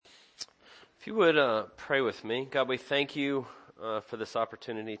If you would pray with me. God, we thank you for this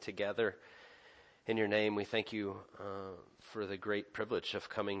opportunity to gather in your name. We thank you for the great privilege of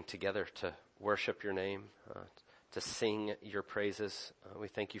coming together to worship your name, to sing your praises. We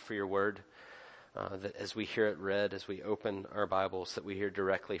thank you for your word, that as we hear it read, as we open our Bibles, that we hear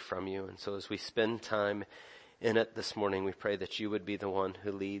directly from you. And so as we spend time in it this morning, we pray that you would be the one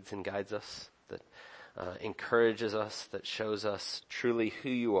who leads and guides us, that encourages us, that shows us truly who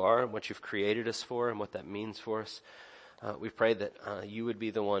you are and what you've created us for and what that means for us. We pray that you would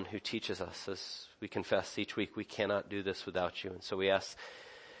be the one who teaches us. As we confess each week, we cannot do this without you. And so we ask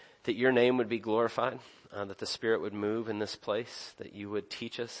that your name would be glorified, that the Spirit would move in this place, that you would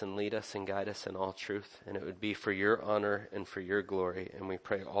teach us and lead us and guide us in all truth. And it would be for your honor and for your glory. And we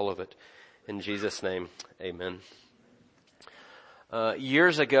pray all of it in Jesus' name. Amen.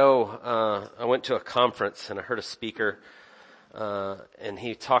 Years ago, I went to a conference and I heard a speaker, and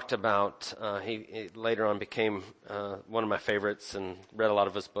he talked about, he later on became one of my favorites and read a lot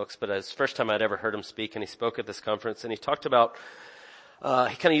of his books, but it was the first time I'd ever heard him speak, and he spoke at this conference, and he talked about,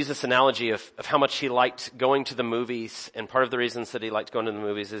 he kind of used this analogy of how much he liked going to the movies, and part of the reasons that he liked going to the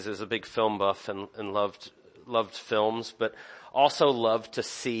movies is he was a big film buff and loved films, but also loved to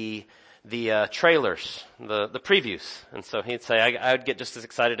see the trailers, the previews. And so he'd say, I would get just as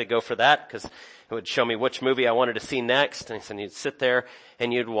excited to go for that because it would show me which movie I wanted to see next. And he said you'd sit there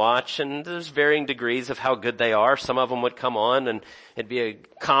and you'd watch, and there's varying degrees of how good they are. Some of them would come on and it'd be a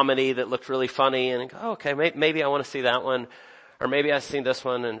comedy that looked really funny, and I'd go, oh, okay, maybe I want to see that one, or maybe I've seen this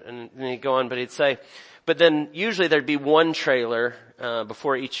one, and he'd go on. But he'd say, but then usually there'd be one trailer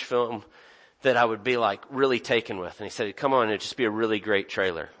before each film that I would be like really taken with. And he said, come on, it'd just be a really great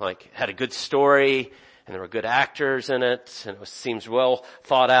trailer. Like, had a good story, and there were good actors in it, and it seems well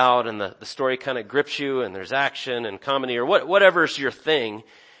thought out, and the story kind of grips you, and there's action and comedy, or whatever's your thing. And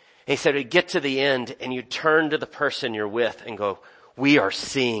he said, you'd get to the end, and you turn to the person you're with and go, we are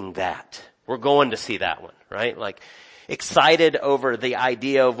seeing that. We're going to see that one, right? Like, excited over the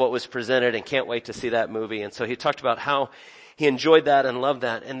idea of what was presented and can't wait to see that movie. And so he talked about how he enjoyed that and loved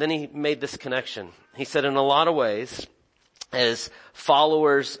that. And then he made this connection. He said, in a lot of ways, as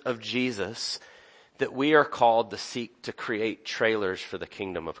followers of Jesus, that we are called to seek to create trailers for the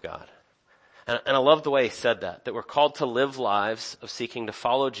kingdom of God. And I love the way he said that we're called to live lives of seeking to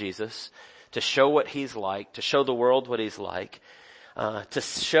follow Jesus, to show what he's like, to show the world what he's like, to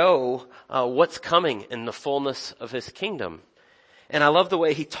show what's coming in the fullness of his kingdom. And I love the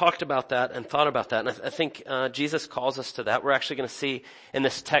way he talked about that and thought about that. And I think Jesus calls us to that. We're actually going to see in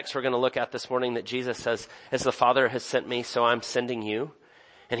this text we're going to look at this morning that Jesus says, as the Father has sent me, so I'm sending you.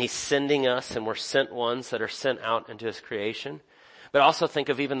 And he's sending us, and we're sent ones that are sent out into his creation. But also think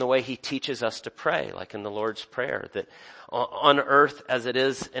of even the way he teaches us to pray, like in the Lord's Prayer, that on earth as it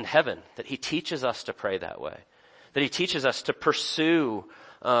is in heaven, that he teaches us to pray that way. That he teaches us to pursue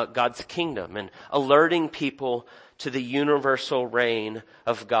God's kingdom and alerting people to the universal reign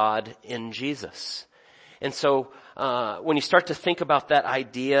of God in Jesus. And so when you start to think about that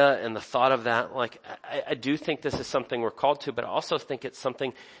idea and the thought of that, like I do think this is something we're called to, but I also think it's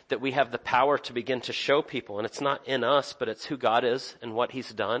something that we have the power to begin to show people. And it's not in us, but it's who God is and what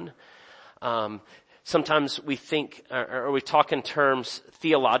he's done. Sometimes we think, or we talk in terms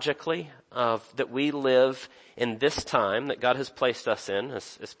theologically of that we live in this time that God has placed us in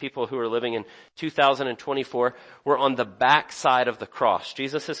as people who are living in 2024. We're on the backside of the cross.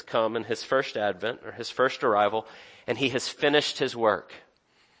 Jesus has come in his first advent or his first arrival, and he has finished his work.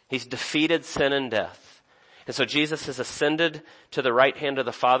 He's defeated sin and death. And so Jesus has ascended to the right hand of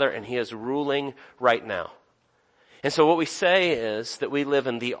the Father, and he is ruling right now. And so what we say is that we live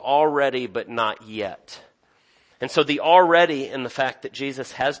in the already but not yet. And so the already in the fact that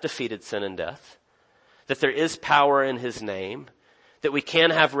Jesus has defeated sin and death, that there is power in his name, that we can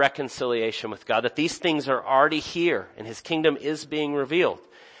have reconciliation with God, that these things are already here and his kingdom is being revealed.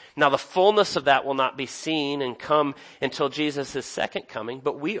 Now the fullness of that will not be seen and come until Jesus' second coming,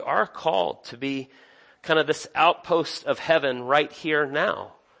 but we are called to be kind of this outpost of heaven right here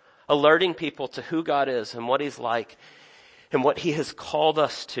now, alerting people to who God is and what he's like and what he has called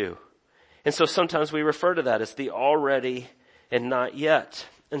us to. And so sometimes we refer to that as the already and not yet.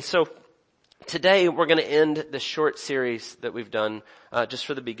 And so today we're going to end the short series that we've done just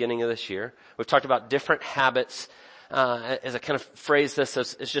for the beginning of this year. We've talked about different habits, as I kind of phrase this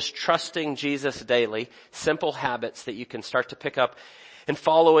as just trusting Jesus daily, simple habits that you can start to pick up. and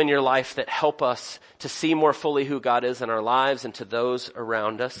follow in your life that help us to see more fully who God is in our lives and to those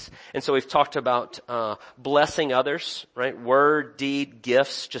around us. And so we've talked about blessing others, right? Word, deed,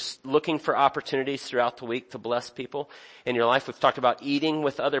 gifts, just looking for opportunities throughout the week to bless people in your life. We've talked about eating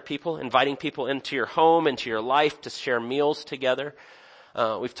with other people, inviting people into your home, into your life to share meals together.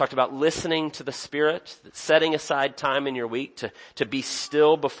 We've talked about listening to the Spirit, setting aside time in your week to be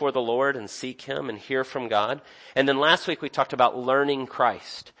still before the Lord and seek Him and hear from God. And then last week we talked about learning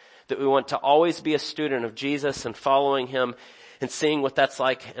Christ, that we want to always be a student of Jesus and following Him and seeing what that's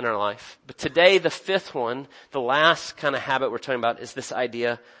like in our life. But today, the fifth one, the last kind of habit we're talking about is this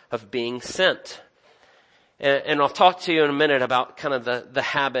idea of being sent. And I'll talk to you in a minute about kind of the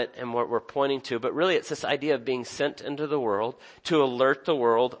habit and what we're pointing to, but really it's this idea of being sent into the world to alert the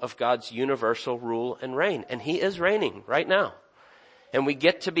world of God's universal rule and reign. And He is reigning right now. And we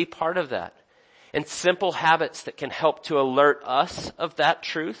get to be part of that. And simple habits that can help to alert us of that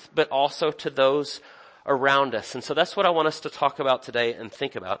truth, but also to those around us. And so that's what I want us to talk about today and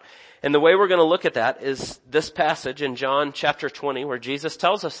think about. And the way we're going to look at that is this passage in John chapter 20, where Jesus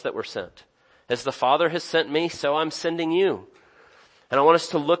tells us that we're sent. As the Father has sent me, so I'm sending you. And I want us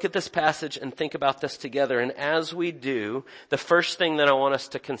to look at this passage and think about this together. And as we do, the first thing that I want us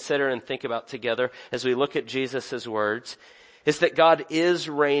to consider and think about together as we look at Jesus' words is that God is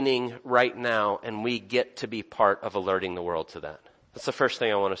reigning right now, and we get to be part of alerting the world to that. That's the first thing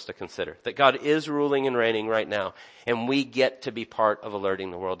I want us to consider. That God is ruling and reigning right now, and we get to be part of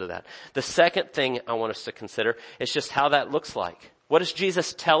alerting the world to that. The second thing I want us to consider is just how that looks like. What does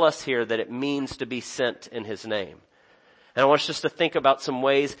Jesus tell us here that it means to be sent in His name? And I want us just to think about some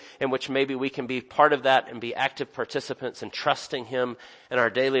ways in which maybe we can be part of that and be active participants in trusting Him in our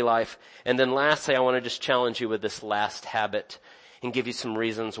daily life. And then lastly, I want to just challenge you with this last habit and give you some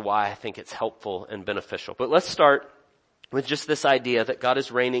reasons why I think it's helpful and beneficial. But let's start with just this idea that God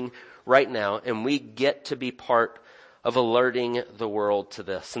is reigning right now, and we get to be part of alerting the world to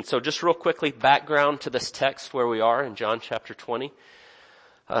this. And so just real quickly, background to this text where we are in John chapter 20.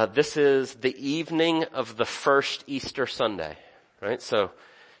 This is the evening of the first Easter Sunday, right? So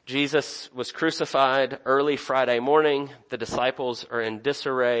Jesus was crucified early Friday morning. The disciples are in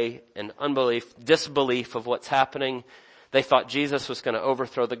disarray and disbelief of what's happening. They thought Jesus was going to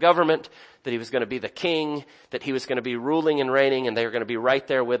overthrow the government, that He was going to be the king, that He was going to be ruling and reigning, and they were going to be right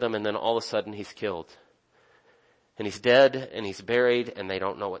there with Him, and then all of a sudden He's killed. And He's dead, and He's buried, and they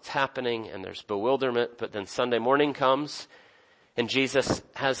don't know what's happening, and there's bewilderment. But then Sunday morning comes, and Jesus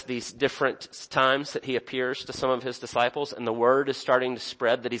has these different times that He appears to some of His disciples, and the word is starting to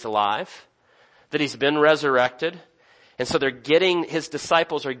spread that He's alive, that He's been resurrected. And so His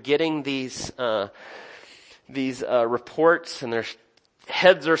disciples are getting these reports, and their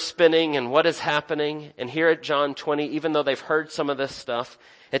heads are spinning, and what is happening? And here at John 20, even though they've heard some of this stuff,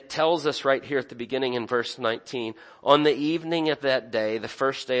 it tells us right here at the beginning in verse 19, on the evening of that day, the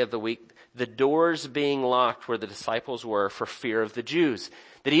first day of the week, the doors being locked where the disciples were for fear of the Jews.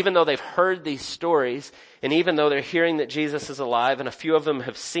 That even though they've heard these stories, and even though they're hearing that Jesus is alive, and a few of them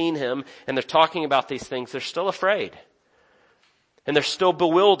have seen Him, and they're talking about these things, they're still afraid. And they're still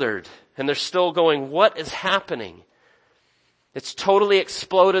bewildered, and they're still going, what is happening? It's totally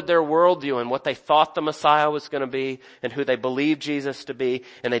exploded their worldview and what they thought the Messiah was going to be and who they believed Jesus to be.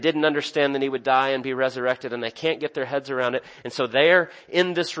 And they didn't understand that He would die and be resurrected, and they can't get their heads around it. And so they're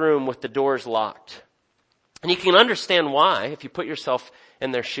in this room with the doors locked. And you can understand why if you put yourself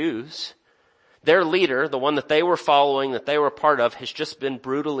in their shoes. Their leader, the one that they were following, that they were part of, has just been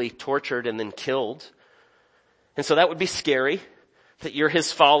brutally tortured and then killed. And so that would be scary. That you're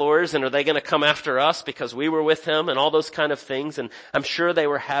His followers, and are they going to come after us because we were with Him, and all those kind of things. And I'm sure they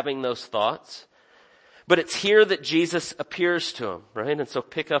were having those thoughts. But it's here that Jesus appears to them, right? And so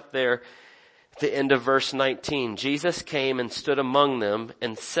pick up there at the end of verse 19. Jesus came and stood among them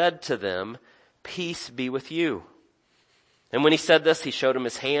and said to them, peace be with you. And when He said this, He showed them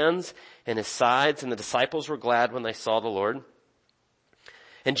His hands and His sides, and the disciples were glad when they saw the Lord.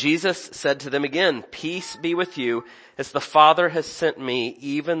 And Jesus said to them again, peace be with you. As the Father has sent me,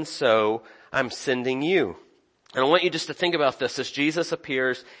 even so I'm sending you. And I want you just to think about this as Jesus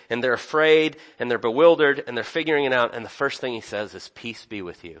appears, and they're afraid, and they're bewildered, and they're figuring it out. And the first thing He says is, peace be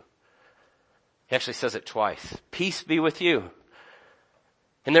with you. He actually says it twice. Peace be with you.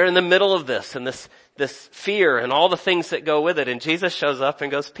 And they're in the middle of this, and this fear, and all the things that go with it. And Jesus shows up and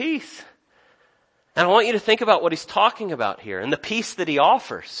goes, peace. And I want you to think about what He's talking about here and the peace that He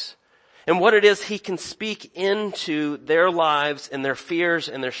offers and what it is He can speak into their lives and their fears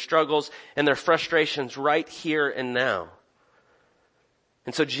and their struggles and their frustrations right here and now.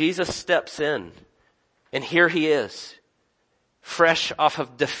 And so Jesus steps in, and here He is. fresh off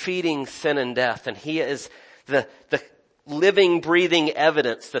of defeating sin and death. And he is the living, breathing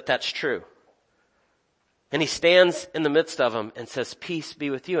evidence that that's true. And he stands in the midst of them and says, peace be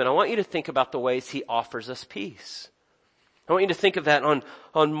with you. And I want you to think about the ways he offers us peace. I want you to think of that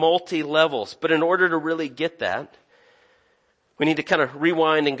on multi-levels. But in order to really get that, we need to kind of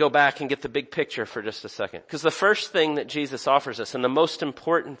rewind and go back and get the big picture for just a second. Because the first thing that Jesus offers us, and the most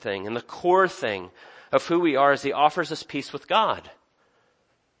important thing, and the core thing of who we are, is he offers us peace with God.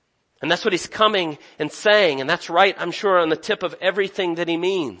 And that's what he's coming and saying, and that's right, I'm sure, on the tip of everything that he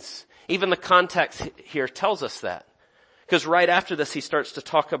means. Even the context here tells us that. Because right after this, he starts to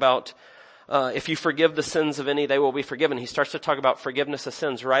talk about, if you forgive the sins of any, they will be forgiven. He starts to talk about forgiveness of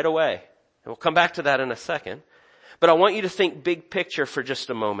sins right away. And we'll come back to that in a second. But I want you to think big picture for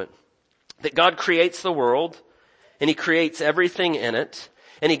just a moment. That God creates the world, and he creates everything in it,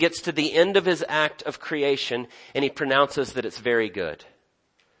 and he gets to the end of his act of creation, and he pronounces that it's very good.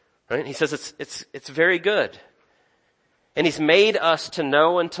 Right? He says it's very good. And he's made us to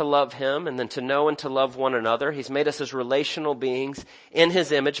know and to love him, and then to know and to love one another. He's made us as relational beings in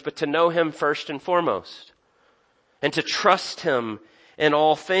his image, but to know him first and foremost. And to trust him in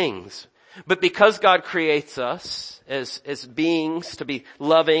all things. But because God creates us as beings to be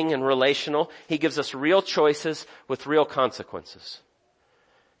loving and relational, he gives us real choices with real consequences.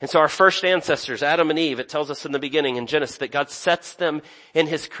 And so our first ancestors, Adam and Eve, it tells us in the beginning in Genesis that God sets them in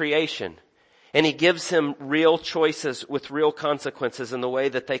his creation. And he gives him real choices with real consequences in the way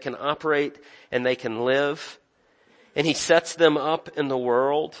that they can operate and they can live. And he sets them up in the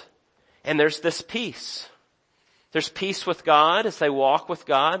world. And there's this peace. There's peace with God as they walk with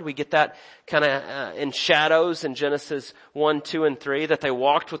God. We get that kind of in shadows in Genesis 1, 2, and 3, that they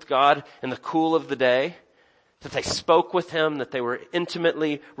walked with God in the cool of the day, that they spoke with him, that they were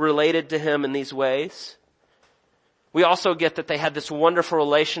intimately related to him in these ways. We also get that they had this wonderful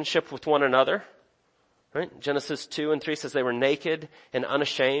relationship with one another. Right? Genesis 2 and 3 says they were naked and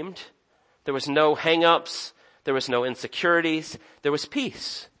unashamed. There was no hang-ups. There was no insecurities. There was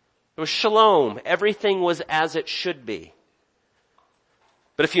peace. It was shalom. Everything was as it should be.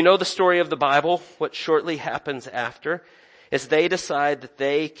 But if you know the story of the Bible, what shortly happens after is they decide that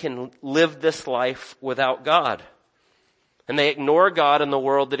they can live this life without God. And they ignore God and the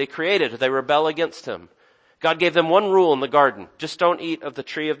world that he created. They rebel against him. God gave them one rule in the garden. Just don't eat of the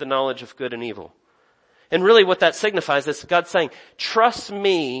tree of the knowledge of good and evil. And really what that signifies is God saying, trust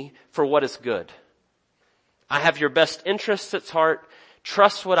me for what is good. I have your best interests at heart.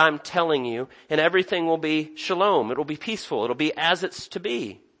 Trust what I'm telling you, and everything will be shalom. It'll be peaceful. It'll be as it's to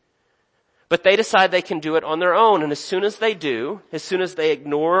be. But they decide they can do it on their own. And as soon as they do, as soon as they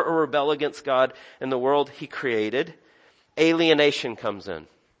ignore or rebel against God and the world he created, alienation comes in.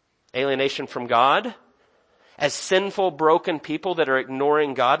 Alienation from God. As sinful, broken people that are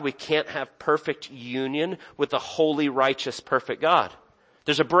ignoring God, we can't have perfect union with a holy, righteous, perfect God.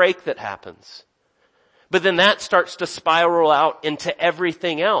 There's a break that happens. But then that starts to spiral out into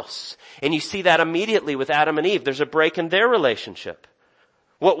everything else. And you see that immediately with Adam and Eve. There's a break in their relationship.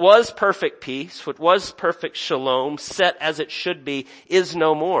 What was perfect peace, what was perfect shalom, set as it should be, is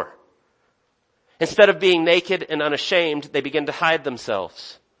no more. Instead of being naked and unashamed, they begin to hide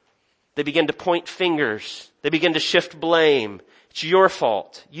themselves. They begin to point fingers. They begin to shift blame. It's your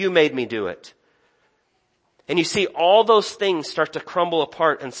fault. You made me do it. And you see all those things start to crumble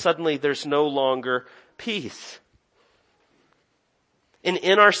apart, and suddenly there's no longer peace. And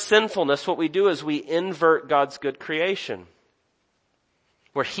in our sinfulness, what we do is we invert God's good creation.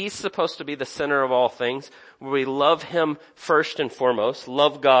 Where he's supposed to be the center of all things, where we love him first and foremost,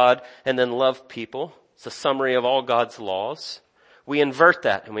 love God, and then love people. It's a summary of all God's laws. We invert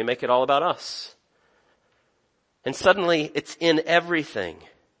that and we make it all about us. And suddenly it's in everything.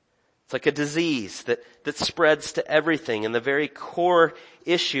 It's like a disease that spreads to everything. And the very core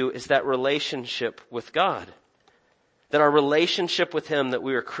issue is that relationship with God. That our relationship with him that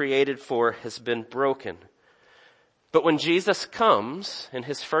we were created for has been broken. But when Jesus comes in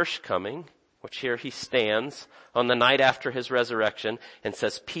his first coming, which here he stands on the night after his resurrection and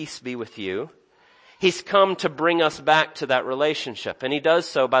says, peace be with you. He's come to bring us back to that relationship. And he does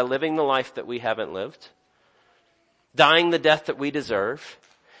so by living the life that we haven't lived, dying the death that we deserve,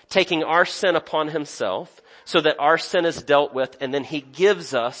 taking our sin upon himself so that our sin is dealt with, and then he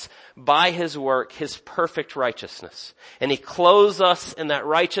gives us by his work his perfect righteousness. And he clothes us in that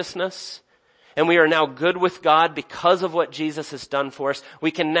righteousness, and we are now good with God because of what Jesus has done for us.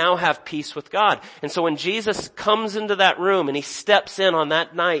 We can now have peace with God. And so when Jesus comes into that room and he steps in on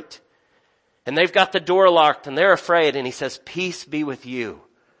that night, and they've got the door locked and they're afraid, and he says, peace be with you.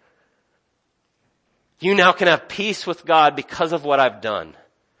 You now can have peace with God because of what I've done.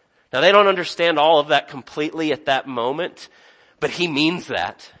 Now they don't understand all of that completely at that moment, but he means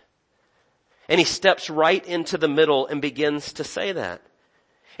that. And he steps right into the middle and begins to say that.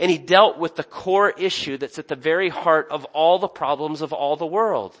 And he dealt with the core issue that's at the very heart of all the problems of all the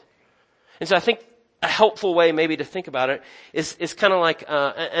world. And so I think a helpful way maybe to think about it is kind of like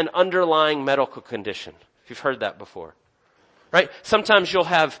an underlying medical condition, if you've heard that before. Right? Sometimes you'll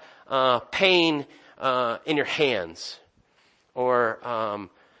have pain in your hands or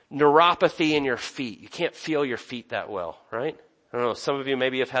neuropathy in your feet. You can't feel your feet that well, right? I don't know, some of you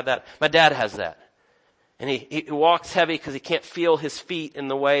maybe have had that. My dad has that. And he walks heavy because he can't feel his feet in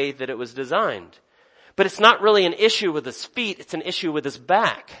the way that it was designed. But it's not really an issue with his feet, it's an issue with his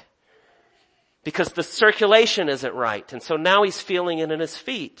back. Because the circulation isn't right. And so now he's feeling it in his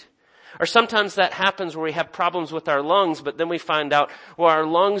feet. Or sometimes that happens where we have problems with our lungs, but then we find out, well, our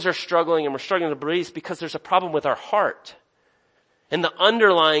lungs are struggling and we're struggling to breathe because there's a problem with our heart. And the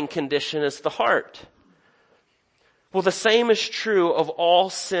underlying condition is the heart. Well, the same is true of all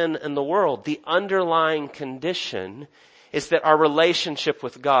sin in the world. The underlying condition is that our relationship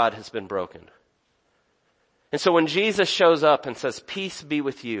with God has been broken. And so when Jesus shows up and says, peace be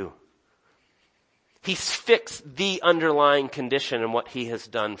with you, he's fixed the underlying condition in what he has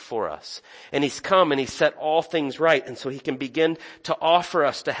done for us. And he's come and he's set all things right. And so he can begin to offer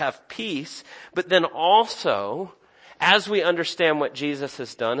us to have peace. But then also, as we understand what Jesus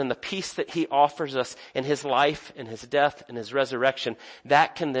has done and the peace that he offers us in his life and his death and his resurrection,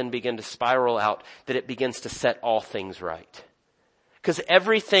 that can then begin to spiral out, that it begins to set all things right. Because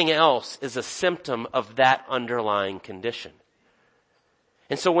everything else is a symptom of that underlying condition.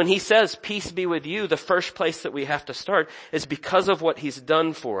 And so when he says, peace be with you, the first place that we have to start is because of what he's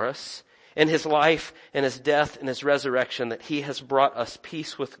done for us in his life and his death and his resurrection, that he has brought us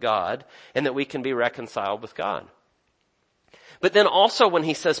peace with God and that we can be reconciled with God. But then also when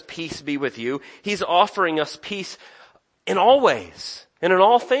he says, peace be with you, he's offering us peace in all ways and in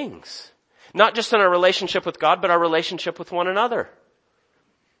all things. Not just in our relationship with God, but our relationship with one another.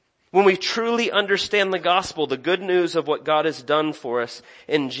 When we truly understand the gospel, the good news of what God has done for us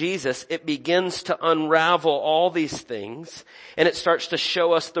in Jesus, it begins to unravel all these things, and it starts to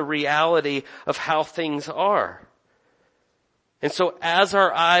show us the reality of how things are. And so as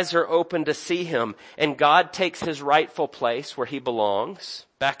our eyes are open to see him, and God takes his rightful place where he belongs,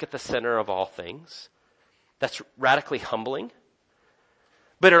 back at the center of all things, that's radically humbling.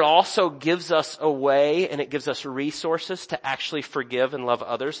 But it also gives us a way and it gives us resources to actually forgive and love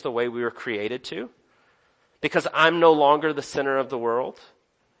others the way we were created to. Because I'm no longer the center of the world.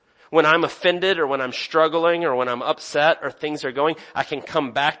 When I'm offended or when I'm struggling or when I'm upset or things are going, I can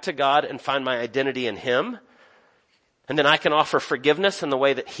come back to God and find my identity in him. And then I can offer forgiveness in the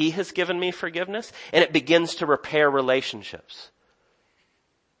way that he has given me forgiveness. And it begins to repair relationships.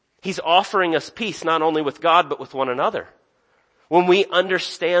 He's offering us peace not only with God but with one another. When we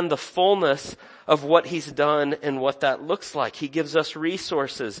understand the fullness of what he's done and what that looks like, he gives us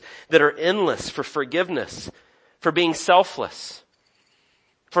resources that are endless for forgiveness, for being selfless,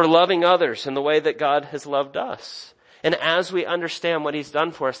 for loving others in the way that God has loved us. And as we understand what he's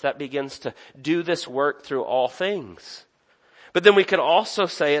done for us, that begins to do this work through all things. But then we could also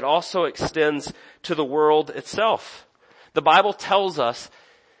say it also extends to the world itself. The Bible tells us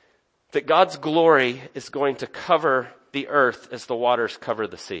that God's glory is going to cover the earth as the waters cover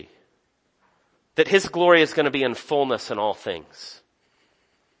the sea. That his glory is going to be in fullness in all things.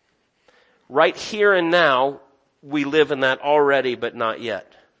 Right here and now, we live in that already, but not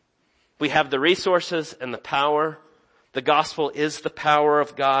yet. We have the resources and the power. The gospel is the power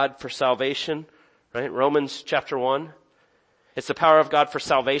of God for salvation, right? Romans chapter 1. It's the power of God for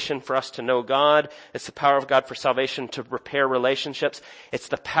salvation for us to know God. It's the power of God for salvation to repair relationships. It's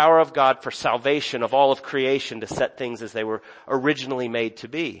the power of God for salvation of all of creation to set things as they were originally made to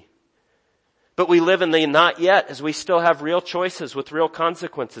be. But we live in the not yet as we still have real choices with real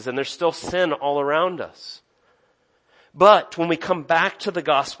consequences, and there's still sin all around us. But when we come back to the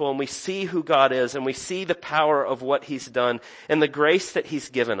gospel and we see who God is and we see the power of what he's done and the grace that he's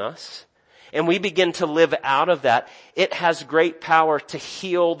given us, and we begin to live out of that, it has great power to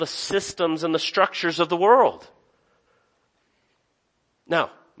heal the systems and the structures of the world.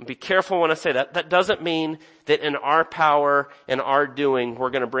 Now, be careful when I say that. That doesn't mean that in our power and our doing, we're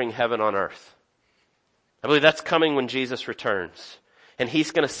going to bring heaven on earth. I believe that's coming when Jesus returns. And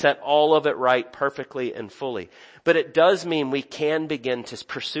he's going to set all of it right perfectly and fully. But it does mean we can begin to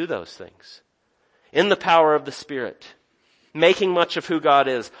pursue those things in the power of the Spirit. Making much of who God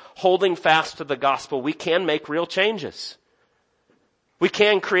is, holding fast to the gospel, we can make real changes. We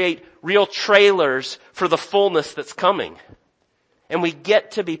can create real trailers for the fullness that's coming. And we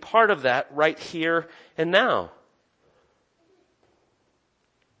get to be part of that right here and now.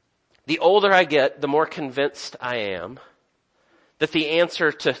 The older I get, the more convinced I am that the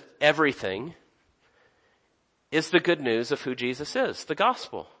answer to everything is the good news of who Jesus is, the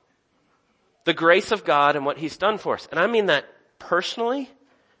gospel. The grace of God and what He's done for us. And I mean that personally.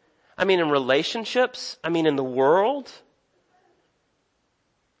 I mean in relationships. I mean in the world.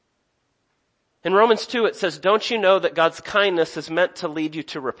 In Romans 2 it says, don't you know that God's kindness is meant to lead you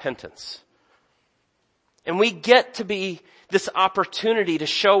to repentance? And we get to be this opportunity to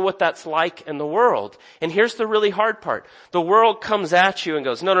show what that's like in the world. And here's the really hard part. The world comes at you and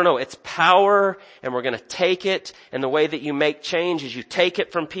goes, no, it's power and we're going to take it. And the way that you make change is you take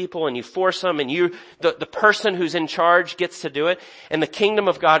it from people and you force them and the person who's in charge gets to do it. And the kingdom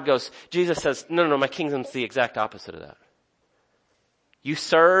of God goes, Jesus says, no, my kingdom's the exact opposite of that. You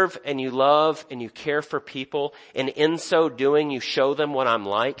serve and you love and you care for people. And in so doing, you show them what I'm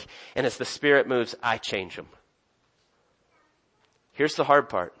like. And as the Spirit moves, I change them. Here's the hard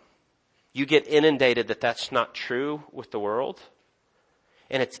part. You get inundated that that's not true with the world.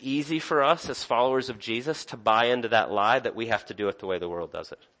 And it's easy for us as followers of Jesus to buy into that lie that we have to do it the way the world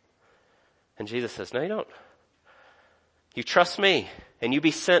does it. And Jesus says, no, you don't. You trust me and you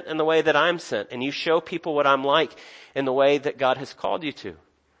be sent in the way that I'm sent and you show people what I'm like in the way that God has called you to.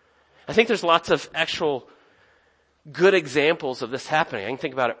 I think there's lots of actual good examples of this happening. I can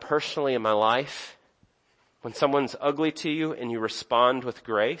think about it personally in my life. When someone's ugly to you and you respond with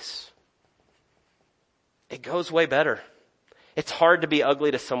grace, it goes way better. It's hard to be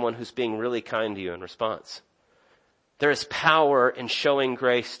ugly to someone who's being really kind to you in response. There is power in showing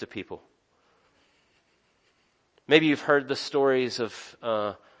grace to people. Maybe you've heard the stories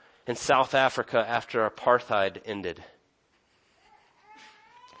of in South Africa after apartheid ended.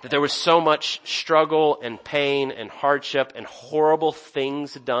 That there was so much struggle and pain and hardship and horrible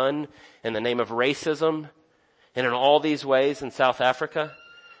things done in the name of racism and in all these ways in South Africa.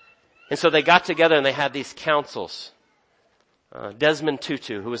 And so they got together and they had these councils. Desmond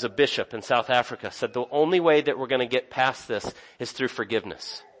Tutu, who was a bishop in South Africa, said the only way that we're going to get past this is through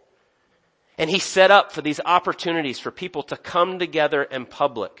forgiveness. And he set up for these opportunities for people to come together in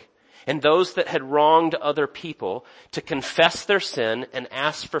public. And those that had wronged other people to confess their sin and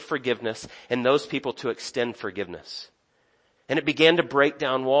ask for forgiveness, and those people to extend forgiveness. And it began to break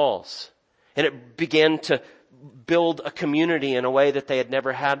down walls. And it began to build a community in a way that they had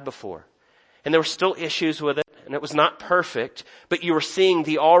never had before. And there were still issues with it, and it was not perfect, but you were seeing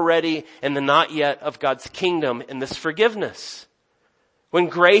the already and the not yet of God's kingdom in this forgiveness. When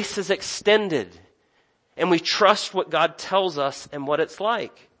grace is extended, and we trust what God tells us and what it's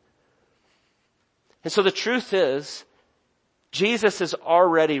like. And so the truth is, Jesus is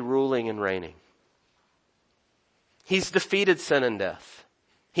already ruling and reigning. He's defeated sin and death.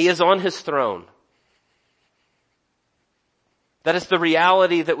 He is on His throne. That is the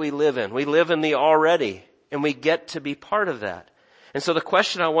reality that we live in. We live in the already, and we get to be part of that. And so the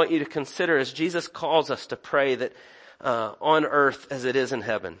question I want you to consider is Jesus calls us to pray that on earth as it is in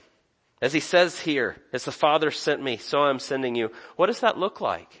heaven. As He says here, as the Father sent me, so I'm sending you. What does that look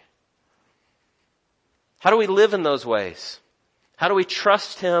like? How do we live in those ways? How do we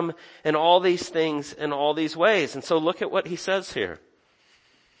trust Him in all these things in all these ways? And so look at what He says here.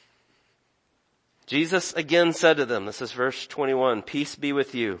 Jesus again said to them, this is verse 21, peace be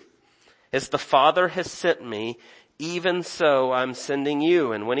with you. As the Father has sent me, even so I'm sending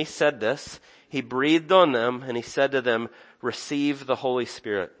you. And when He said this, He breathed on them and He said to them, receive the Holy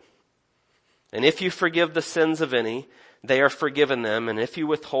Spirit. And if you forgive the sins of any, they are forgiven them. And if you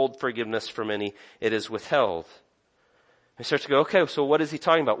withhold forgiveness from any, it is withheld. We start to go, okay, so what is He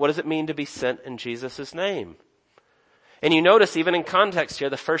talking about? What does it mean to be sent in Jesus' name? And you notice even in context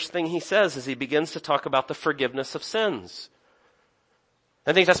here, the first thing He says is He begins to talk about the forgiveness of sins.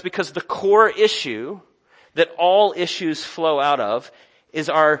 I think that's because the core issue that all issues flow out of is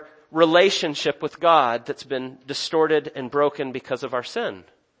our relationship with God that's been distorted and broken because of our sin.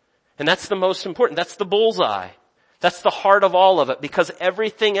 And that's the most important. That's the bullseye. That's the heart of all of it, because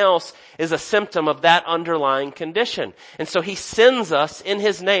everything else is a symptom of that underlying condition. And so He sends us in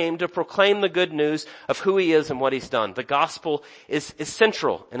His name to proclaim the good news of who He is and what He's done. The gospel is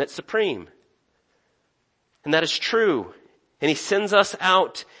central and it's supreme. And that is true. And He sends us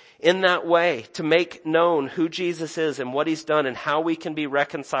out in that way to make known who Jesus is and what He's done and how we can be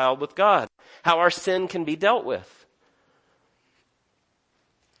reconciled with God, how our sin can be dealt with.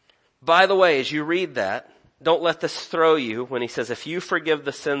 By the way, as you read that, don't let this throw you when he says, if you forgive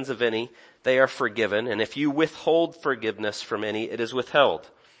the sins of any, they are forgiven. And if you withhold forgiveness from any, it is withheld.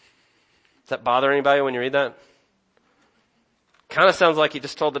 Does that bother anybody when you read that? Kind of sounds like he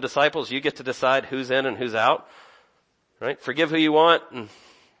just told the disciples, you get to decide who's in and who's out. Right? Forgive who you want and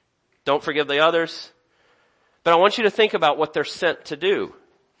don't forgive the others. But I want you to think about what they're sent to do.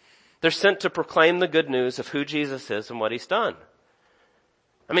 They're sent to proclaim the good news of who Jesus is and what he's done.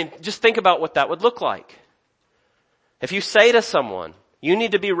 I mean, just think about what that would look like. If you say to someone, you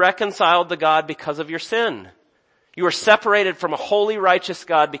need to be reconciled to God because of your sin. You are separated from a holy, righteous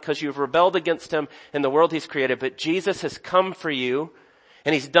God because you've rebelled against him in the world he's created. But Jesus has come for you,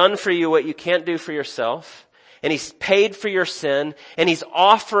 and he's done for you what you can't do for yourself. And he's paid for your sin, and he's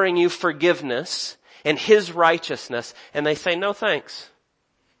offering you forgiveness and his righteousness. And they say, no thanks.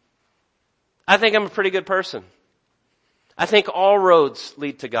 I think I'm a pretty good person. I think all roads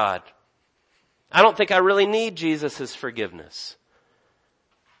lead to God. I don't think I really need Jesus' forgiveness.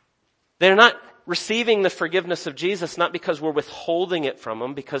 They're not receiving the forgiveness of Jesus, not because we're withholding it from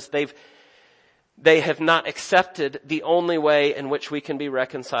them, because they have not accepted the only way in which we can be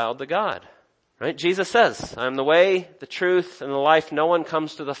reconciled to God. Right? Jesus says, I am the way, the truth, and the life. No one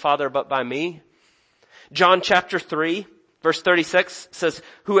comes to the Father but by me. John chapter 3, verse 36 says,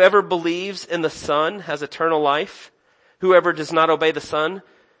 whoever believes in the Son has eternal life. Whoever does not obey the Son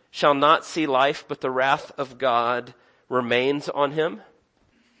shall not see life, but the wrath of God remains on him.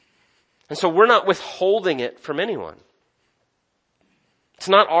 And so we're not withholding it from anyone. It's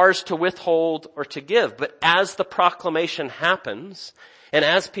not ours to withhold or to give, but as the proclamation happens, and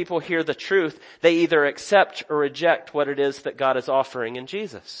as people hear the truth, they either accept or reject what it is that God is offering in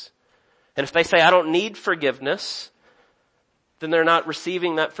Jesus. And if they say, I don't need forgiveness, then they're not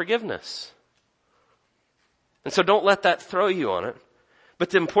receiving that forgiveness. And so don't let that throw you on it. But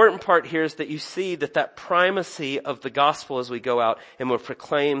the important part here is that you see that primacy of the gospel as we go out and we'll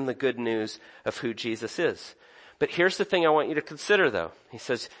proclaim the good news of who Jesus is. But here's the thing I want you to consider though. He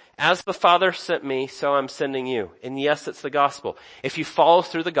says, as the Father sent me, so I'm sending you. And yes, it's the gospel. If you follow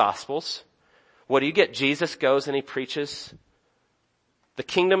through the gospels, what do you get? Jesus goes and he preaches, the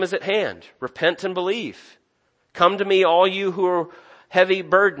kingdom is at hand. Repent and believe. Come to me, all you who are heavy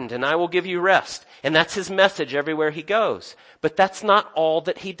burdened, and I will give you rest. And that's his message everywhere he goes. But that's not all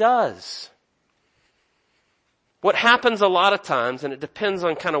that he does. What happens a lot of times, and it depends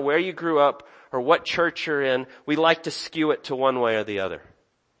on kind of where you grew up or what church you're in, we like to skew it to one way or the other.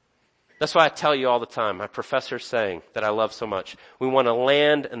 That's why I tell you all the time, my professor's saying that I love so much, we want to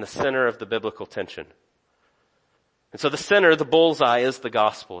land in the center of the biblical tension. And so the center, the bullseye, is the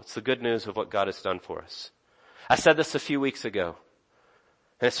gospel. It's the good news of what God has done for us. I said this a few weeks ago.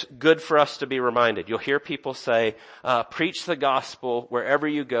 And it's good for us to be reminded. You'll hear people say, preach the gospel wherever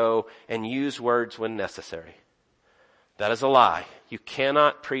you go and use words when necessary. That is a lie. You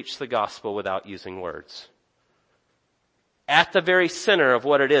cannot preach the gospel without using words. At the very center of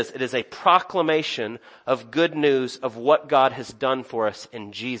what it is a proclamation of good news of what God has done for us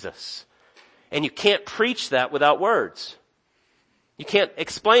in Jesus. And you can't preach that without words. You can't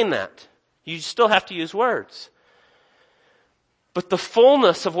explain that. You still have to use words. But the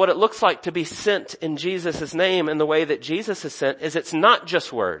fullness of what it looks like to be sent in Jesus' name and the way that Jesus is sent is it's not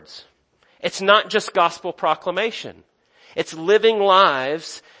just words. It's not just gospel proclamation. It's living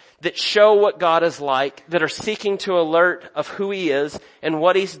lives that show what God is like, that are seeking to alert of who he is and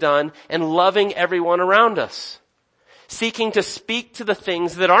what he's done and loving everyone around us. Seeking to speak to the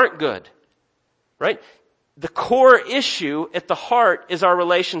things that aren't good. Right? The core issue at the heart is our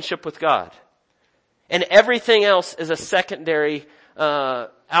relationship with God. And everything else is a secondary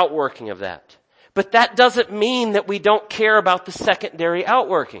outworking of that. But that doesn't mean that we don't care about the secondary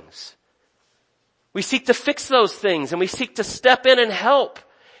outworkings. We seek to fix those things and we seek to step in and help.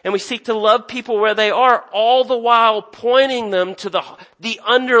 And we seek to love people where they are, all the while pointing them to the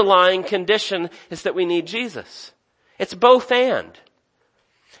underlying condition is that we need Jesus. It's both and.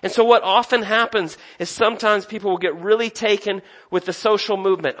 And so what often happens is sometimes people will get really taken with the social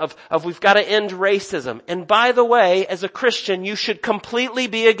movement of we've got to end racism. And by the way, as a Christian, you should completely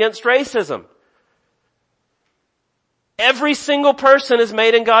be against racism. Every single person is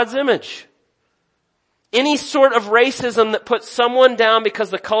made in God's image. Any sort of racism that puts someone down because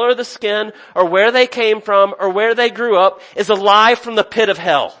of the color of the skin or where they came from or where they grew up is a lie from the pit of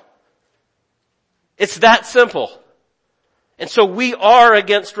hell. It's that simple. And so we are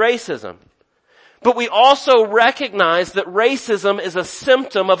against racism. But we also recognize that racism is a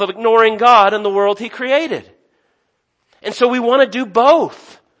symptom of ignoring God and the world he created. And so we want to do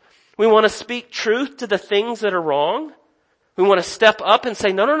both. We want to speak truth to the things that are wrong, We want to step up and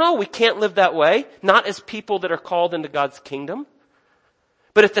say, no, we can't live that way. Not as people that are called into God's kingdom.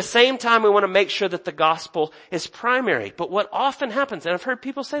 But at the same time, we want to make sure that the gospel is primary. But what often happens, and I've heard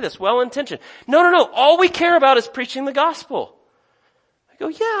people say this, well-intentioned, no, all we care about is preaching the gospel. I go,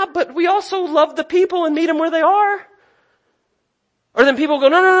 yeah, but we also love the people and meet them where they are. Or then people go,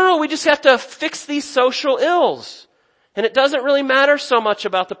 no, we just have to fix these social ills. And it doesn't really matter so much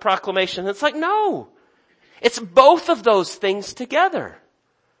about the proclamation. It's like, no. It's both of those things together.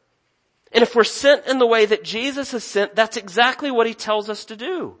 And if we're sent in the way that Jesus is sent, that's exactly what he tells us to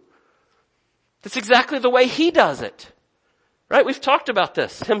do. That's exactly the way he does it. Right? We've talked about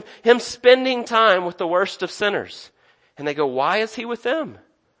this. Him spending time with the worst of sinners. And they go, why is he with them?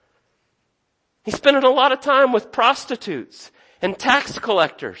 He's spending a lot of time with prostitutes and tax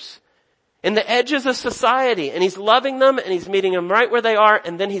collectors in the edges of society. And he's loving them and he's meeting them right where they are.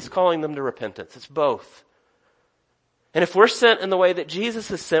 And then he's calling them to repentance. It's both. And if we're sent in the way that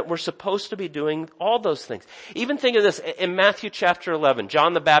Jesus is sent, we're supposed to be doing all those things. Even think of this. In Matthew chapter 11,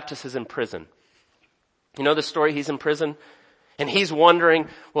 John the Baptist is in prison. You know the story? He's in prison. And he's wondering,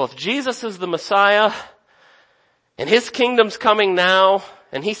 well, if Jesus is the Messiah, and his kingdom's coming now,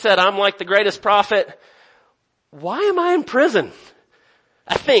 and he said, I'm like the greatest prophet, why am I in prison?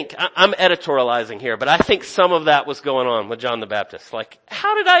 I'm editorializing here, but I think some of that was going on with John the Baptist. Like,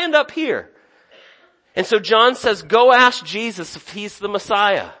 how did I end up here? And so John says, go ask Jesus if he's the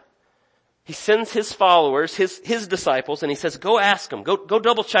Messiah. He sends his followers, his disciples, and he says, go ask him. Go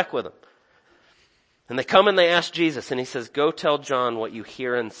double check with him. And they come and they ask Jesus, and he says, go tell John what you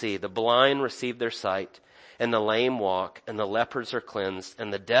hear and see. The blind receive their sight, and the lame walk, and the lepers are cleansed,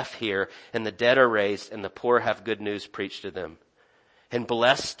 and the deaf hear, and the dead are raised, and the poor have good news preached to them. And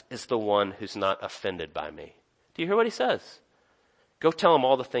blessed is the one who's not offended by me. Do you hear what he says? Go tell him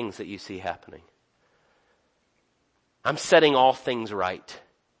all the things that you see happening. I'm setting all things right.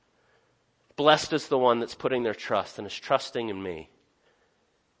 Blessed is the one that's putting their trust and is trusting in me.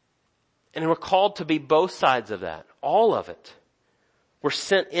 And we're called to be both sides of that, all of it. We're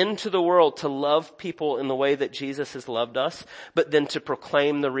sent into the world to love people in the way that Jesus has loved us, but then to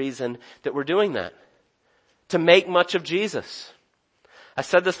proclaim the reason that we're doing that. To make much of Jesus. I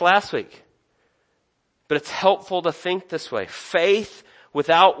said this last week, but it's helpful to think this way. Faith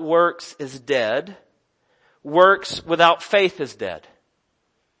without works is dead. Works without faith is dead.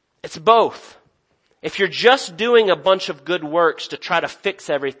 It's both. If you're just doing a bunch of good works to try to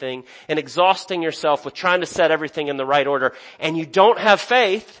fix everything and exhausting yourself with trying to set everything in the right order, and you don't have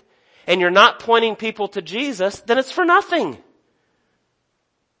faith, and you're not pointing people to Jesus, then it's for nothing.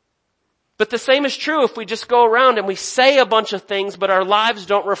 But the same is true if we just go around and we say a bunch of things, but our lives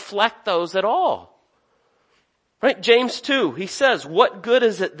don't reflect those at all. Right? James 2, he says, what good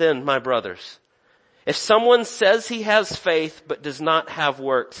is it then, my brothers? If someone says he has faith but does not have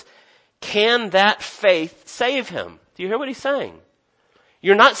works, can that faith save him? Do you hear what he's saying?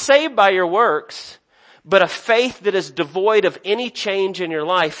 You're not saved by your works, but a faith that is devoid of any change in your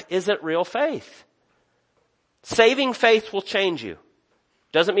life isn't real faith. Saving faith will change you.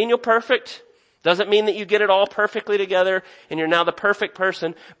 Doesn't mean you're perfect. Doesn't mean that you get it all perfectly together and you're now the perfect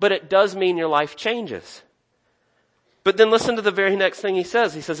person, but it does mean your life changes. But then listen to the very next thing he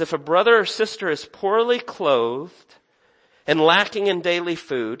says. He says, if a brother or sister is poorly clothed and lacking in daily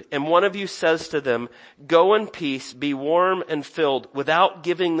food, and one of you says to them, go in peace, be warm and filled, without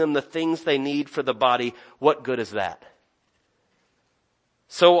giving them the things they need for the body, what good is that?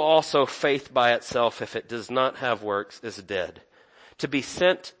 So also faith by itself, if it does not have works, is dead. To be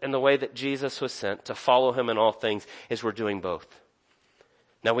sent in the way that Jesus was sent, to follow him in all things, is we're doing both.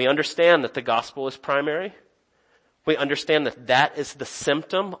 Now we understand that the gospel is primary. We understand that that is the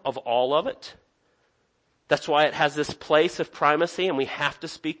symptom of all of it. That's why it has this place of primacy, and we have to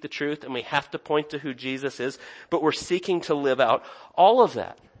speak the truth and we have to point to who Jesus is, but we're seeking to live out all of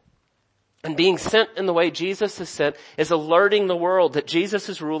that. And being sent in the way Jesus is sent is alerting the world that Jesus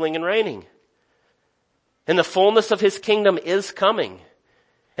is ruling and reigning. And the fullness of his kingdom is coming.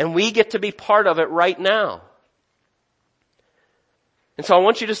 And we get to be part of it right now. And so I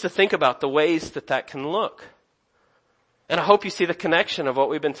want you just to think about the ways that that can look. And I hope you see the connection of what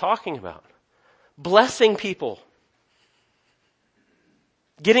we've been talking about. Blessing people.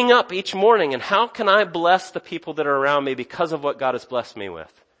 Getting up each morning and how can I bless the people that are around me because of what God has blessed me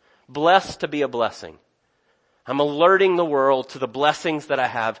with? Blessed to be a blessing. I'm alerting the world to the blessings that I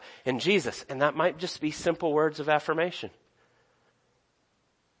have in Jesus. And that might just be simple words of affirmation.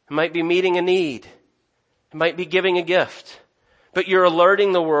 It might be meeting a need. It might be giving a gift. But you're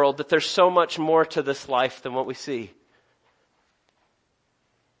alerting the world that there's so much more to this life than what we see.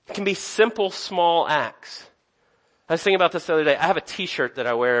 It can be simple, small acts. I was thinking about this the other day. I have a t-shirt that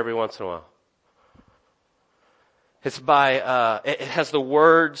I wear every once in a while. It's it has the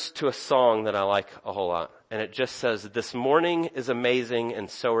words to a song that I like a whole lot. And it just says, "This morning is amazing and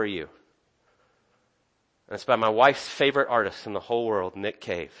so are you." And it's by my wife's favorite artist in the whole world, Nick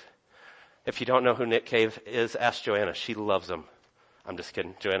Cave. If you don't know who Nick Cave is, ask Joanna. She loves him. I'm just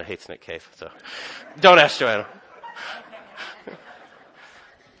kidding. Joanna hates Nick Cave, so don't ask Joanna.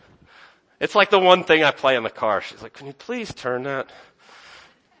 It's like the one thing I play in the car. She's like, "Can you please turn that?"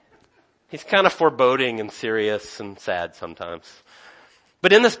 He's kind of foreboding and serious and sad sometimes.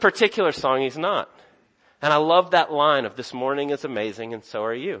 But in this particular song, he's not. And I love that line of, "This morning is amazing and so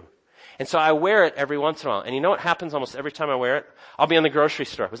are you." And so I wear it every once in a while. And you know what happens almost every time I wear it? I'll be in the grocery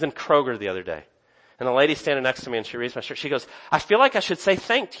store. I was in Kroger the other day. And the lady standing next to me and she reads my shirt. She goes, "I feel like I should say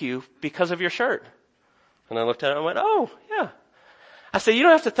thank you because of your shirt." And I looked at it and went, "Oh, yeah." I said, "You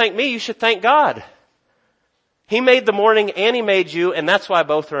don't have to thank me. You should thank God. He made the morning and he made you, and that's why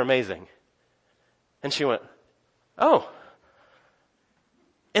both are amazing." And she went, "Oh."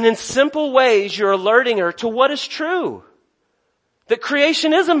 And in simple ways, you're alerting her to what is true. That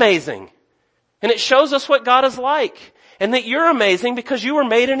creation is amazing. And it shows us what God is like. And that you're amazing because you were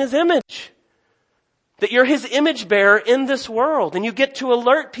made in His image. That you're His image bearer in this world. And you get to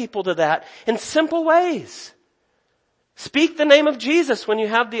alert people to that in simple ways. Speak the name of Jesus when you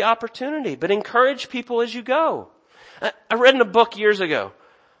have the opportunity, but encourage people as you go. I read in a book years ago,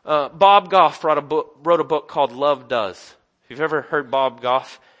 Bob Goff wrote a book called Love Does. If you've ever heard Bob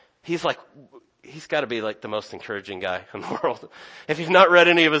Goff, he's got to be like the most encouraging guy in the world. If you've not read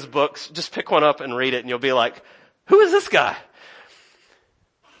any of his books, just pick one up and read it and you'll be like, who is this guy?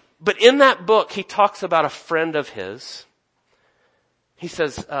 But in that book, he talks about a friend of his. He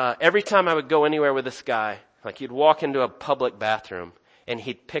says, every time I would go anywhere with this guy, like you'd walk into a public bathroom and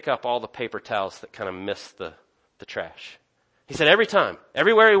he'd pick up all the paper towels that kind of missed the trash. He said every time,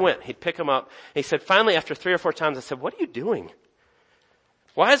 everywhere he went, he'd pick them up. And he said, finally, after 3 or 4 times, I said, "What are you doing?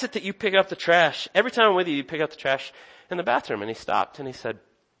 Why is it that you pick up the trash? Every time I'm with you, you pick up the trash in the bathroom." And he stopped and he said,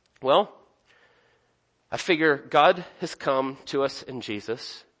 "Well, I figure God has come to us in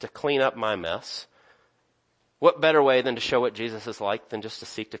Jesus to clean up my mess. What better way than to show what Jesus is like than just to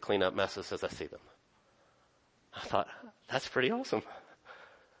seek to clean up messes as I see them?" I thought, that's pretty awesome.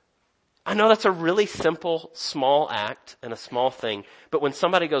 I know that's a really simple, small act and a small thing, but when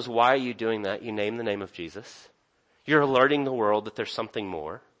somebody goes, "Why are you doing that?" you name the name of Jesus. You're alerting the world that there's something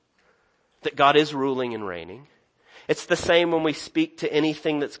more, that God is ruling and reigning. It's the same when we speak to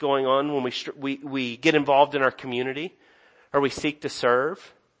anything that's going on, when we get involved in our community, or we seek to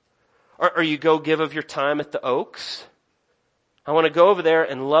serve, or you go give of your time at the Oaks. I want to go over there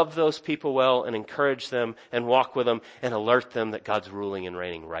and love those people well and encourage them and walk with them and alert them that God's ruling and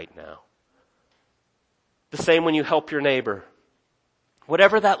reigning right now. The same when you help your neighbor,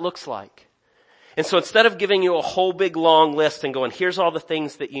 whatever that looks like. And so instead of giving you a whole big long list and going, here's all the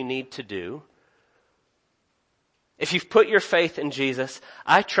things that you need to do, if you've put your faith in Jesus,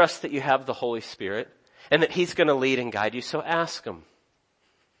 I trust that you have the Holy Spirit and that He's going to lead and guide you, so ask Him.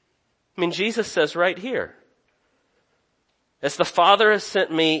 I mean, Jesus says right here, "As the Father has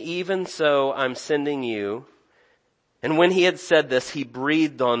sent me, even so I'm sending you." And when He had said this, He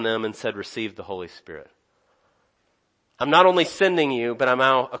breathed on them and said, "Receive the Holy Spirit." I'm not only sending you, but I'm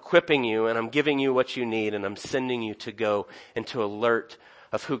now equipping you and I'm giving you what you need and I'm sending you to go and to alert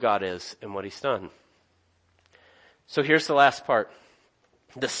of who God is and what He's done. So here's the last part.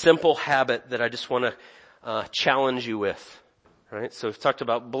 The simple habit that I just want to challenge you with. Right? So we've talked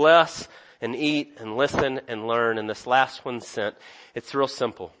about bless and eat and listen and learn, and this last one's sent. It's real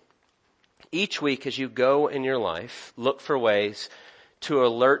simple. Each week as you go in your life, look for ways to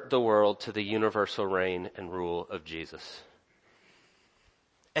alert the world to the universal reign and rule of Jesus.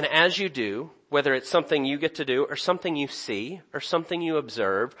 And as you do, whether it's something you get to do or something you see or something you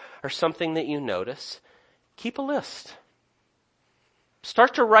observe or something that you notice, keep a list.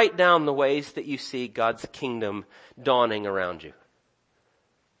 Start to write down the ways that you see God's kingdom dawning around you.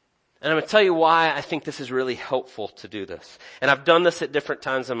 And I'm going to tell you why I think this is really helpful to do this. And I've done this at different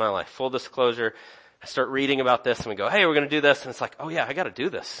times in my life. Full disclosure, I start reading about this and we go, hey, we're going to do this. And it's like, oh yeah, I got to do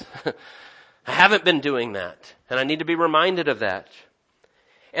this. I haven't been doing that. And I need to be reminded of that.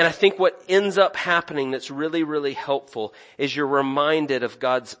 And I think what ends up happening that's really, really helpful is you're reminded of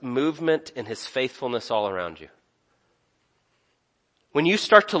God's movement and His faithfulness all around you. When you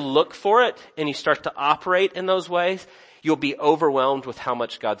start to look for it and you start to operate in those ways, you'll be overwhelmed with how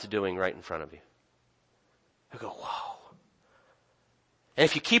much God's doing right in front of you. You'll go, whoa. And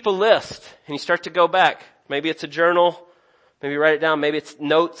if you keep a list and you start to go back, maybe it's a journal, maybe write it down, maybe it's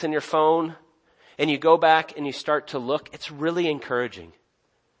notes in your phone, and you go back and you start to look, it's really encouraging.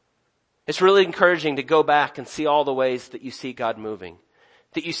 It's really encouraging to go back and see all the ways that you see God moving,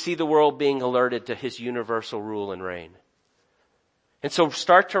 that you see the world being alerted to his universal rule and reign. And so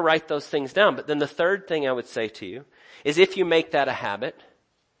start to write those things down. But then the third thing I would say to you is if you make that a habit,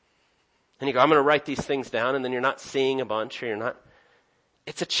 and you go, I'm going to write these things down, and then you're not seeing a bunch, or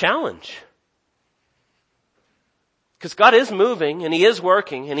it's a challenge. Because God is moving, and he is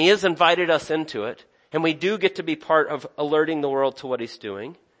working, and he has invited us into it, and we do get to be part of alerting the world to what he's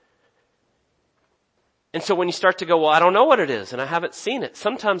doing. And so when you start to go, well, I don't know what it is, and I haven't seen it,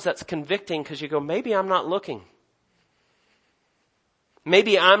 sometimes that's convicting because you go, maybe I'm not looking.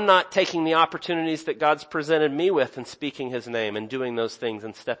 Maybe I'm not taking the opportunities that God's presented me with and speaking his name and doing those things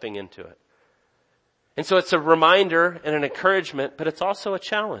and stepping into it. And so it's a reminder and an encouragement, but it's also a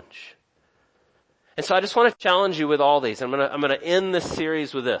challenge. And so I just want to challenge you with all these. I'm going to end this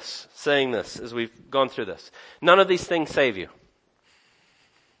series with this, saying this as we've gone through this. None of these things save you.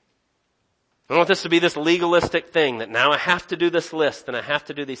 I don't want this to be this legalistic thing that now I have to do this list and I have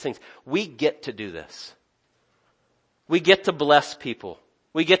to do these things. We get to do this. We get to bless people.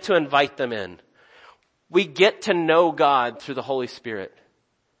 We get to invite them in. We get to know God through the Holy Spirit.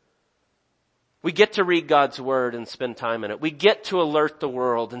 We get to read God's word and spend time in it. We get to alert the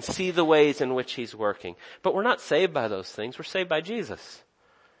world and see the ways in which he's working. But we're not saved by those things. We're saved by Jesus.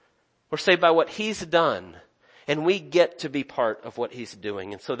 We're saved by what he's done. And we get to be part of what he's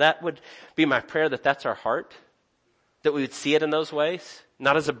doing. And so that would be my prayer, that that's our heart, that we would see it in those ways,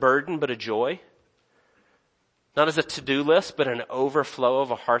 not as a burden, but a joy, not as a to-do list, but an overflow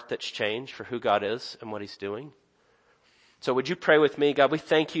of a heart that's changed for who God is and what he's doing. So would you pray with me? God, we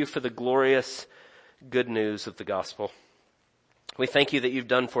thank you for the glorious good news of the gospel. We thank you that you've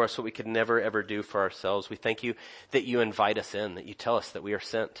done for us what we could never ever do for ourselves. We thank you that you invite us in, that you tell us that we are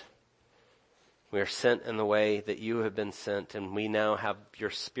sent. We are sent in the way that you have been sent, and we now have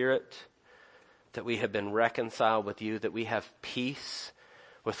your Spirit, that we have been reconciled with you, that we have peace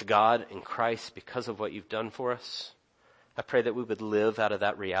with God in Christ because of what you've done for us. I pray that we would live out of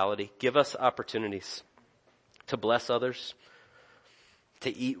that reality. Give us opportunities to bless others,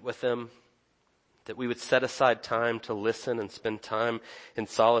 to eat with them, that we would set aside time to listen and spend time in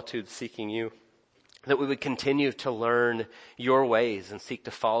solitude seeking you, that we would continue to learn your ways and seek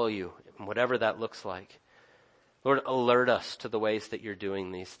to follow you, whatever that looks like. Lord, alert us to the ways that you're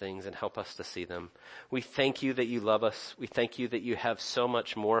doing these things and help us to see them. We thank you that you love us. We thank you that you have so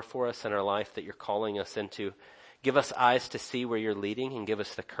much more for us in our life that you're calling us into. Give us eyes to see where you're leading and give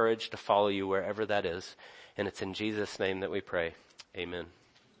us the courage to follow you wherever that is. And it's in Jesus' name that we pray. Amen.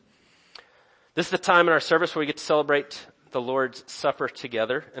 This is the time in our service where we get to celebrate the Lord's Supper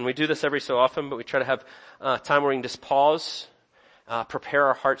together. And we do this every so often, but we try to have time where we can just pause, prepare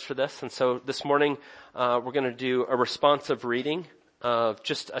our hearts for this. And so this morning, we're going to do a responsive reading of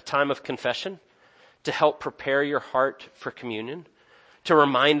just a time of confession to help prepare your heart for communion, to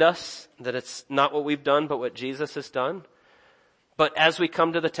remind us that it's not what we've done, but what Jesus has done. But as we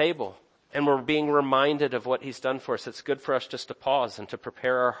come to the table and we're being reminded of what he's done for us, it's good for us just to pause and to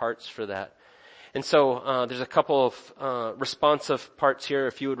prepare our hearts for that. And so there's a couple of responsive parts here.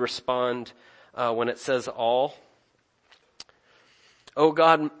 If you would respond when it says all. Oh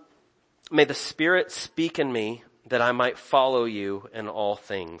God, may the Spirit speak in me that I might follow you in all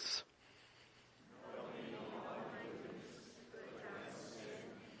things.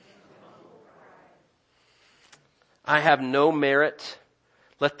 I have no merit.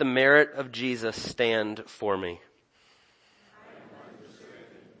 Let the merit of Jesus stand for me.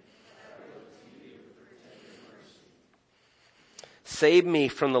 Save me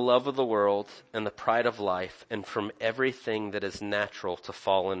from the love of the world and the pride of life and from everything that is natural to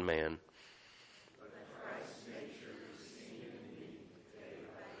fallen man.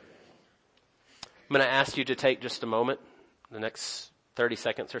 I'm going to ask you to take just a moment, the next 30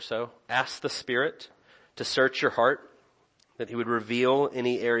 seconds or so. Ask the Spirit to search your heart, that he would reveal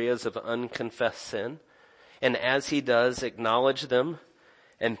any areas of unconfessed sin. And as he does, acknowledge them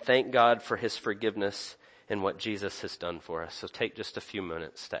and thank God for his forgiveness and what Jesus has done for us. So take just a few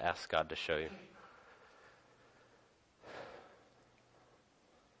minutes to ask God to show you.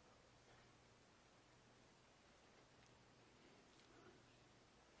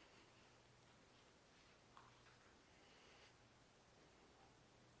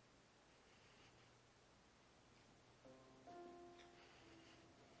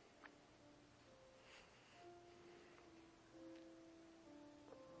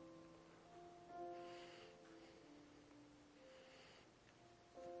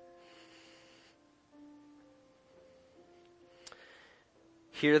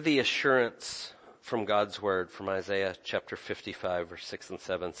 Hear the assurance from God's word from Isaiah chapter 55, verse 6 and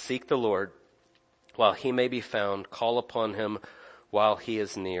 7. Seek the Lord while he may be found. Call upon him while he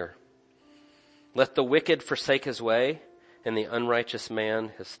is near. Let the wicked forsake his way, and the unrighteous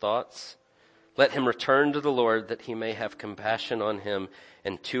man his thoughts. Let him return to the Lord, that he may have compassion on him,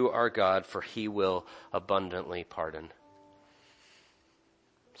 and to our God, for he will abundantly pardon.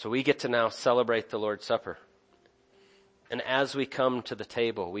 So we get to now celebrate the Lord's Supper. And as we come to the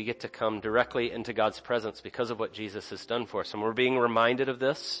table, we get to come directly into God's presence because of what Jesus has done for us. And we're being reminded of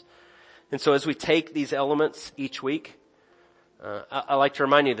this. And so as we take these elements each week, I like to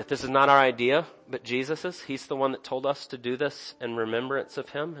remind you that this is not our idea, but Jesus's. He's the one that told us to do this in remembrance of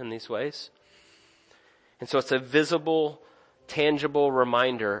him in these ways. And so it's a visible, tangible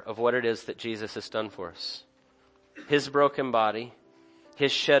reminder of what it is that Jesus has done for us. His broken body,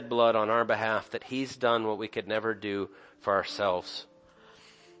 his shed blood on our behalf, that he's done what we could never do for ourselves.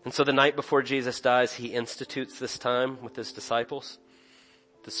 And so the night before Jesus dies, he institutes this time with his disciples.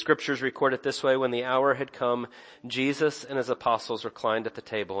 The scriptures record it this way: when the hour had come, Jesus and his apostles reclined at the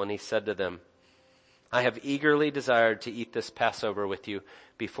table, and he said to them, I have eagerly desired to eat this Passover with you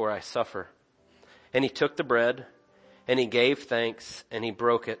before I suffer. And he took the bread, and he gave thanks, and he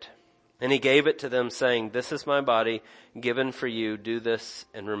broke it. And he gave it to them, saying, This is my body given for you. Do this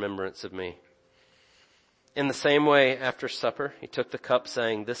in remembrance of me. In the same way, after supper, he took the cup,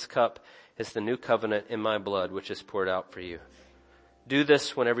 saying, This cup is the new covenant in my blood, which is poured out for you. Do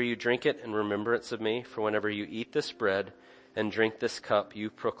this whenever you drink it in remembrance of me, for whenever you eat this bread and drink this cup, you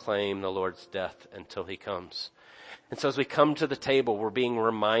proclaim the Lord's death until he comes. And so as we come to the table, we're being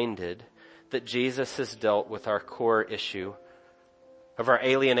reminded that Jesus has dealt with our core issue of our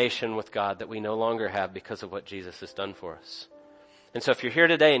alienation with God that we no longer have because of what Jesus has done for us. And so if you're here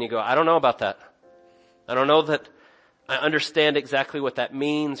today and you go, I don't know about that. I don't know that I understand exactly what that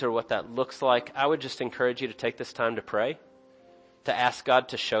means or what that looks like. I would just encourage you to take this time to pray, to ask God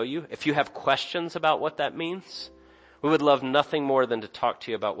to show you. If you have questions about what that means, we would love nothing more than to talk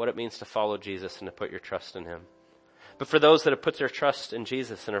to you about what it means to follow Jesus and to put your trust in him. But for those that have put their trust in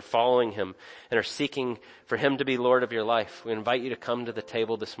Jesus and are following him and are seeking for him to be Lord of your life, we invite you to come to the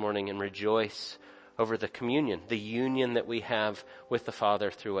table this morning and rejoice over the communion, the union that we have with the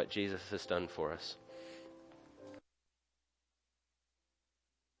Father through what Jesus has done for us.